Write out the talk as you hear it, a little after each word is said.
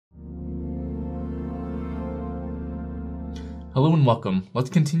Hello and welcome. Let's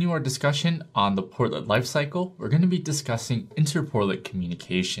continue our discussion on the Portlet Lifecycle. We're going to be discussing inter-portlet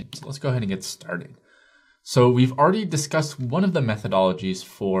communication. So let's go ahead and get started. So we've already discussed one of the methodologies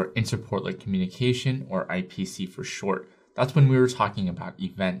for inter-portlet communication, or IPC for short. That's when we were talking about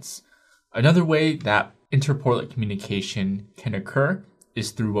events. Another way that inter-portlet communication can occur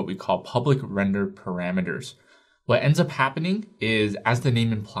is through what we call public render parameters. What ends up happening is, as the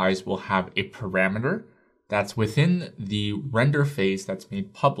name implies, we'll have a parameter that's within the render phase that's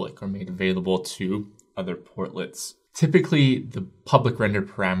made public or made available to other portlets. Typically, the public render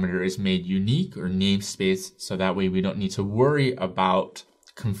parameter is made unique or namespace, so that way we don't need to worry about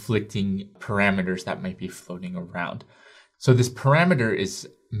conflicting parameters that might be floating around. So this parameter is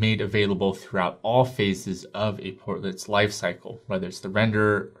made available throughout all phases of a portlet's lifecycle, whether it's the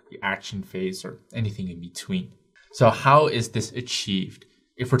render, the action phase, or anything in between. So how is this achieved?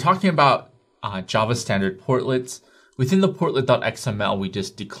 If we're talking about Java standard portlets, within the portlet.xml, we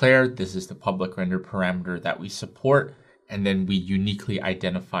just declare this is the public render parameter that we support, and then we uniquely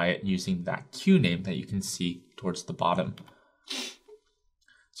identify it using that queue name that you can see towards the bottom.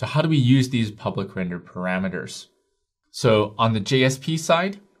 So how do we use these public render parameters? So on the JSP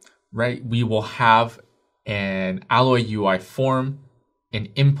side, right, we will have an Alloy UI form, an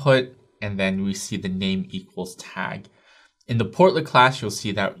input, and then we see the name equals tag. In the portlet class, you'll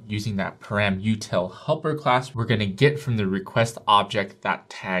see that using that param_util helper class, we're going to get from the request object that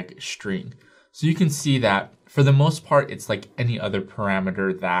tag string. So you can see that for the most part, it's like any other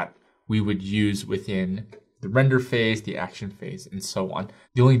parameter that we would use within the render phase, the action phase, and so on.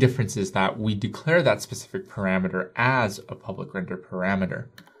 The only difference is that we declare that specific parameter as a public render parameter.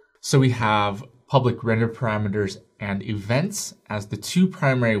 So we have public render parameters and events as the two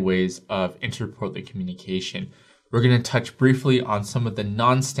primary ways of inter-portlet communication. We're going to touch briefly on some of the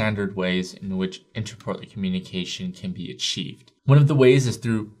non-standard ways in which inter-portlet communication can be achieved. One of the ways is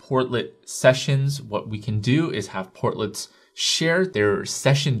through Portlet Sessions. What we can do is have portlets share their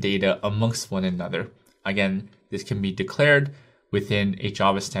session data amongst one another. Again, this can be declared within a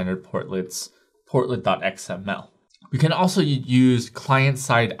Java standard portlet's portlet.xml. We can also use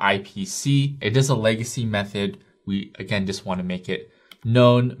client-side IPC. It is a legacy method. We, again, just want to make it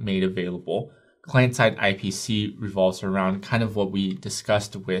known, made available. Client-side IPC revolves around kind of what we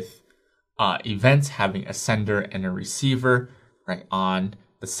discussed with events having a sender and a receiver. Right, on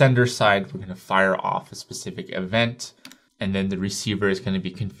the sender side, we're going to fire off a specific event, and then the receiver is going to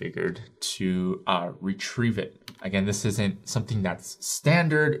be configured to retrieve it. Again, this isn't something that's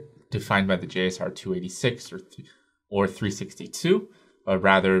standard defined by the JSR 286 or 362, but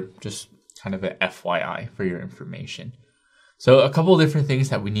rather just kind of an FYI for your information. So a couple of different things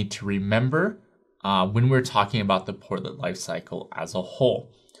that we need to remember when we're talking about the portlet lifecycle as a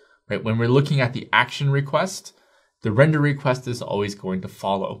whole. Right? When we're looking at the action request, the render request is always going to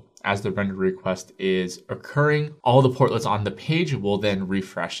follow. As the render request is occurring, all the portlets on the page will then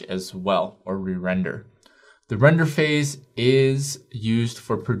refresh as well, or re-render. The render phase is used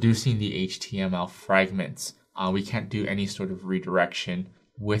for producing the HTML fragments. We can't do any sort of redirection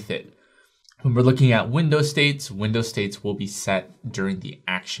with it. When we're looking at window states will be set during the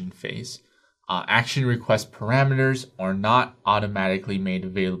action phase. Action request parameters are not automatically made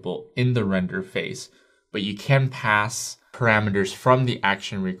available in the render phase, but you can pass parameters from the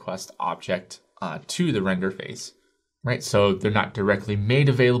action request object to the render phase, right? So they're not directly made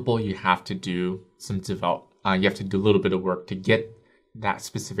available. You have to do some you have to do a little bit of work to get that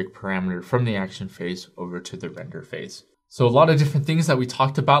specific parameter from the action phase over to the render phase. So a lot of different things that we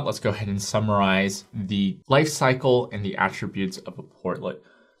talked about. Let's go ahead and summarize the life cycle and the attributes of a portlet.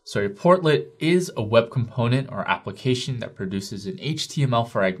 So a portlet is a web component or application that produces an HTML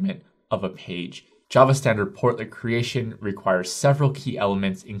fragment of a page. Java standard portlet creation requires several key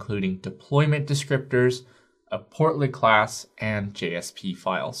elements, including deployment descriptors, a portlet class, and JSP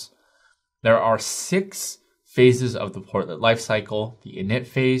files. There are 6 phases of the portlet lifecycle: the init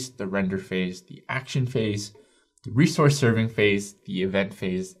phase, the render phase, the action phase, the resource serving phase, the event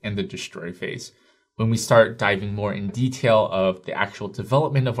phase, and the destroy phase. When we start diving more in detail of the actual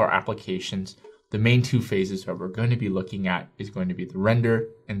development of our applications, the main 2 phases that we're going to be looking at is going to be the render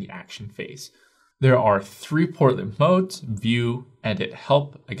and the action phase. There are 3 portlet modes: view, edit,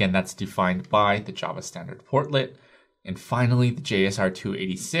 help. Again, that's defined by the Java standard portlet. And finally, the JSR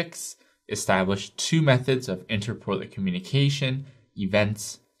 286 established 2 methods of inter-portlet communication: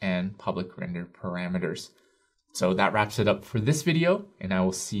 events and public render parameters. So that wraps it up for this video, and I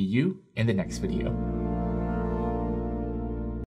will see you in the next video.